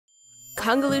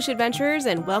Congaloosh Adventurers,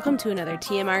 and welcome to another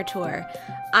TMR tour.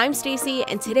 I'm Stacy,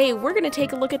 and today we're going to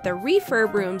take a look at the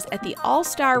refurb rooms at the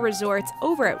All-Star Resorts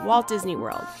over at Walt Disney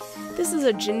World. This is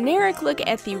a generic look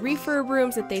at the refurb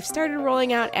rooms that they've started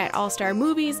rolling out at All-Star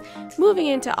Movies, moving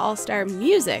into All-Star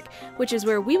Music, which is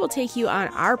where we will take you on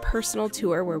our personal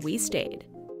tour where we stayed.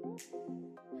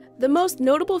 The most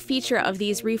notable feature of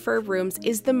these refurb rooms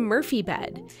is the Murphy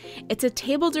bed. It's a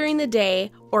table during the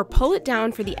day, or pull it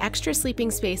down for the extra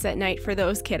sleeping space at night for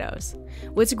those kiddos.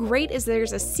 What's great is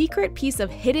there's a secret piece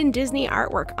of hidden Disney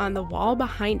artwork on the wall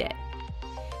behind it.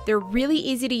 They're really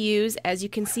easy to use. As you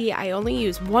can see, I only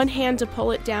use one hand to pull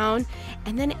it down,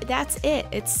 and then that's it.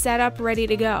 It's set up, ready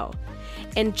to go.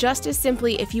 And just as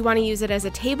simply, if you want to use it as a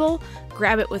table,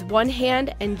 grab it with one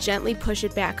hand and gently push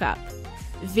it back up.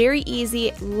 Very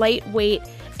easy, lightweight,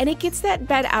 and it gets that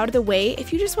bed out of the way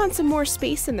if you just want some more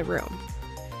space in the room.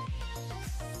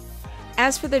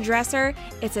 As for the dresser,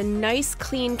 it's a nice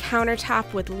clean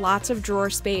countertop with lots of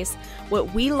drawer space.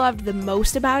 What we loved the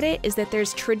most about it is that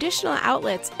there's traditional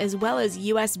outlets as well as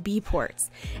USB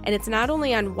ports. And it's not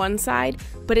only on one side,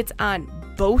 but it's on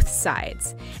both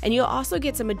sides. And you'll also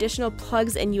get some additional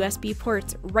plugs and USB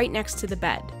ports right next to the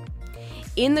bed.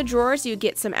 In the drawers, you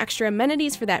get some extra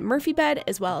amenities for that Murphy bed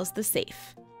as well as the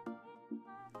safe.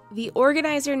 The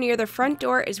organizer near the front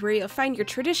door is where you'll find your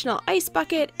traditional ice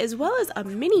bucket as well as a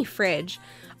mini fridge,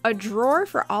 a drawer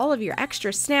for all of your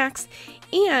extra snacks,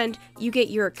 and you get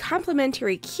your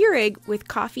complimentary Keurig with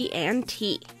coffee and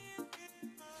tea.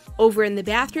 Over in the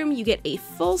bathroom, you get a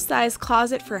full-size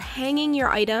closet for hanging your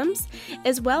items,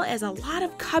 as well as a lot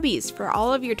of cubbies for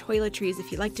all of your toiletries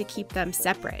if you like to keep them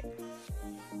separate.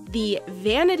 The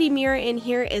vanity mirror in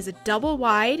here is double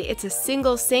wide. It's a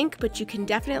single sink, but you can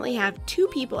definitely have two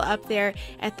people up there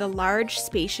at the large,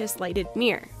 spacious lighted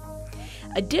mirror.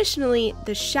 Additionally,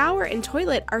 the shower and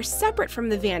toilet are separate from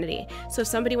the vanity, so if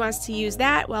somebody wants to use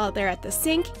that while they're at the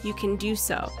sink, you can do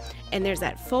so. And there's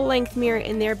that full-length mirror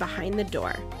in there behind the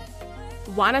door.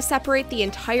 Want to separate the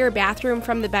entire bathroom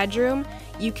from the bedroom?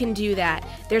 You can do that.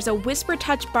 There's a Whisper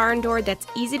Touch barn door that's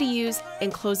easy to use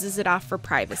and closes it off for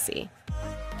privacy.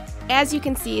 As you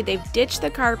can see, they've ditched the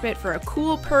carpet for a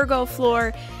cool pergo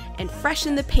floor and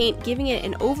freshened the paint, giving it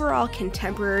an overall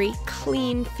contemporary,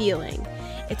 clean feeling.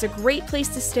 It's a great place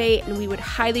to stay, and we would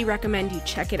highly recommend you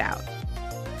check it out.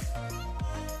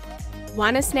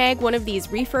 Want to snag one of these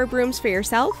refurb rooms for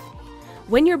yourself?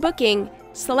 When you're booking,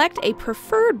 select a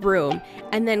preferred room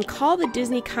and then call the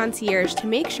Disney concierge to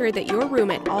make sure that your room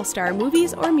at All-Star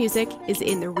Movies or Music is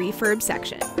in the refurb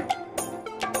section.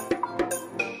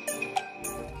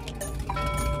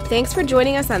 Thanks for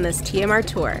joining us on this TMR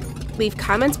tour. Leave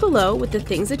comments below with the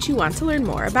things that you want to learn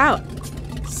more about.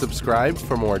 Subscribe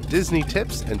for more Disney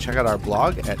tips and check out our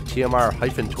blog at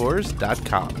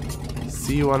tmr-tours.com.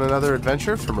 See you on another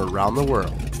adventure from around the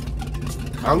world.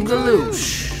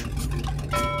 Congaloosh!